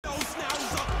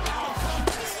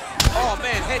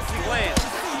head kick lands.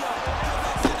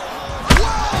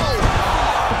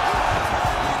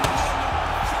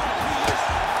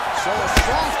 So a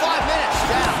strong 5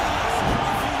 minutes down.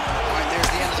 All right,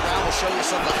 there's the end of the round. We'll show you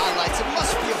some of the highlights. It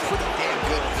must feel pretty damn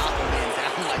good to knock a man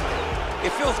down like that.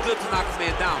 It feels good to knock a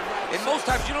man down. And most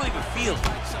times you don't even feel it.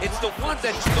 It's the ones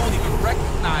that you don't even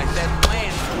recognize that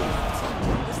land.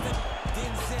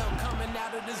 Denzel coming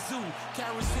out of the zoo.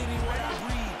 Carol City where I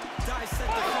breathe. Dissect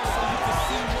the floor so you can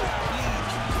see where I bleed.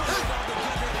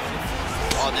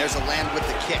 Oh, and there's a land with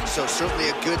the kick, so certainly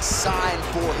a good sign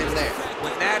for him there.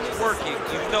 When that's working,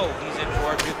 you know he's in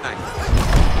for a good night.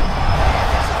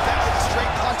 That's effective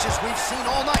straight punches we've seen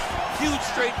all night. Huge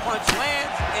straight punch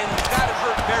lands, and he's got it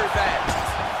hurt very bad.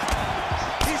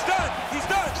 He's done! He's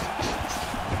done!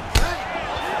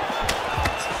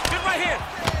 Good right here!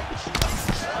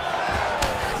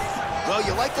 Well,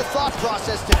 you like the thought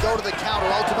process to go to the counter.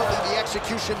 Ultimately, the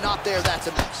execution not there. That's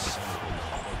a miss.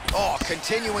 Oh,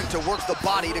 continuing to work the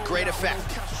body to great effect.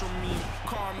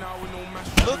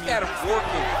 Look at him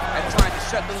working and trying to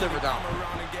shut the liver down.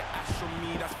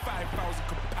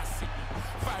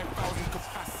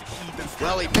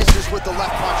 Well, he misses with the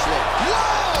left punch there.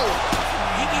 Whoa!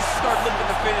 He needs to start looking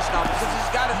to finish now because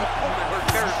he's got his opponent hurt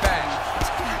very bad.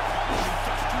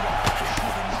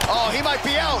 Oh, he might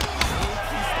be out.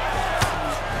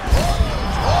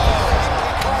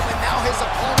 And now his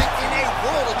opponent in a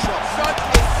world of trouble. Such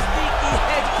a sneaky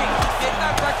head kick. He did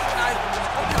not recognize it was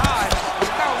so high,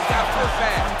 but now he's got hurt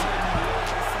bad.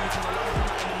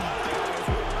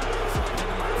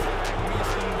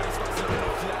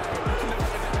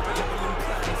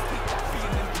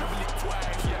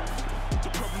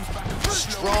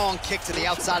 Strong kick to the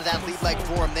outside of that lead leg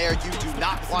for him there. You do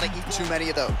not want to eat too many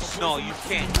of those. No, you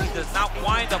can't. He does not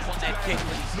wind up on that kick,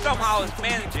 but he somehow is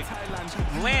managing to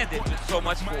land it with so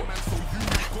much force.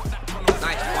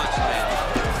 Nice punch there.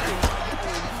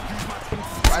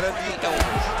 Right under the elbow.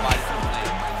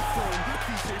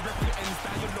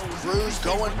 Cruz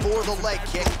going for the leg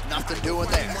kick. Nothing doing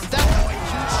there. That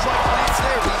huge strike lands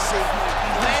there, VC. He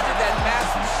landed that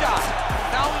massive shot.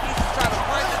 Now he needs to try to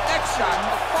find the next shot,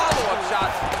 a follow-up shot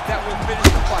that will finish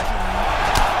the fight.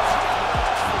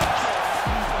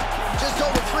 Just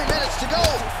over 3 minutes to go.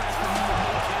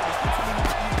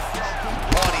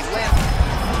 Oh, and he landed.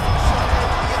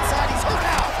 The inside, he's hurt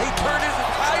now. He turned his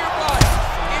entire body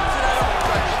into that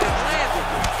uppercut and landed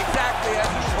exactly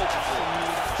as he was hoping for.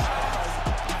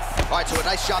 All right, so a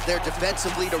nice shot there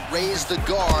defensively to raise the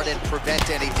guard and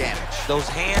prevent any damage. Those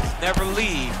hands never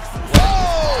leave.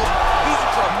 Whoa! He's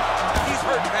in trouble. He's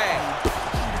hurt bad.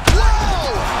 Whoa!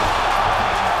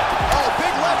 Oh,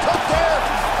 big left hook there.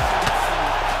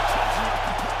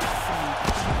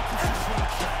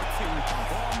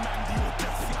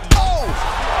 Oh!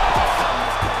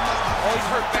 Oh, he's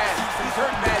hurt bad. He's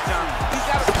hurt bad, John. He's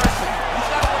got to press him. He's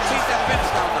got to chase that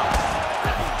finish down now.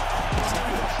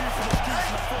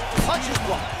 Punches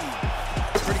blocked.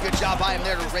 Pretty good job by him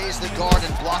there to raise the guard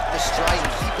and block the strike,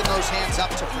 keeping those hands up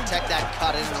to protect that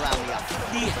cut in and around the eye.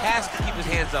 He has to keep his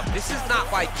hands up. This is not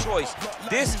by choice.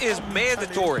 This is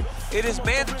mandatory. It is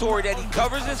mandatory that he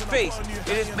covers his face.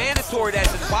 It is mandatory that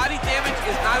his body damage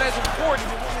is not as important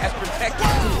as protecting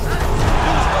his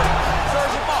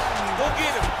serve him up. Go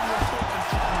get him.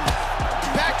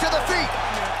 Back to the feet.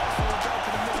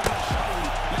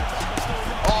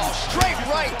 Oh, straight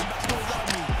right.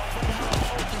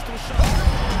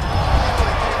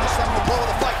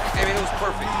 I mean, it was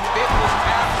perfect. It was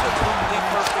absolutely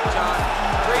perfect, John.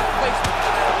 Great placement for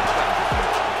that uppercut.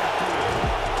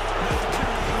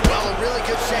 Well, a really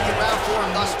good second round for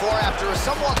him thus far. After a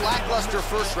somewhat lackluster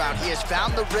first round, he has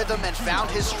found the rhythm and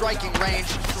found his striking range.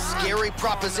 Scary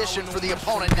proposition for the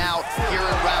opponent now here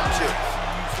in round two.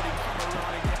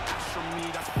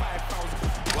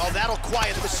 Well, that'll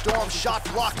quiet the storm. Shot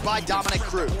blocked by Dominick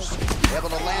Cruz. Able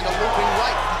to land a looping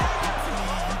right.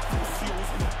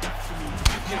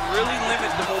 You can really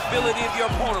limit the mobility of your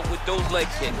opponent with those leg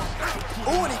kicks.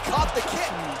 Ooh, and he caught the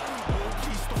kick.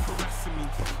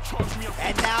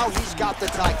 And now he's got the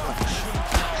tie clinch.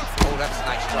 Oh, that's a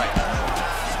nice strike.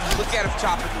 Look at him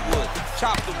chopping the wood.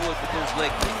 Chop the wood with those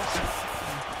leg kicks.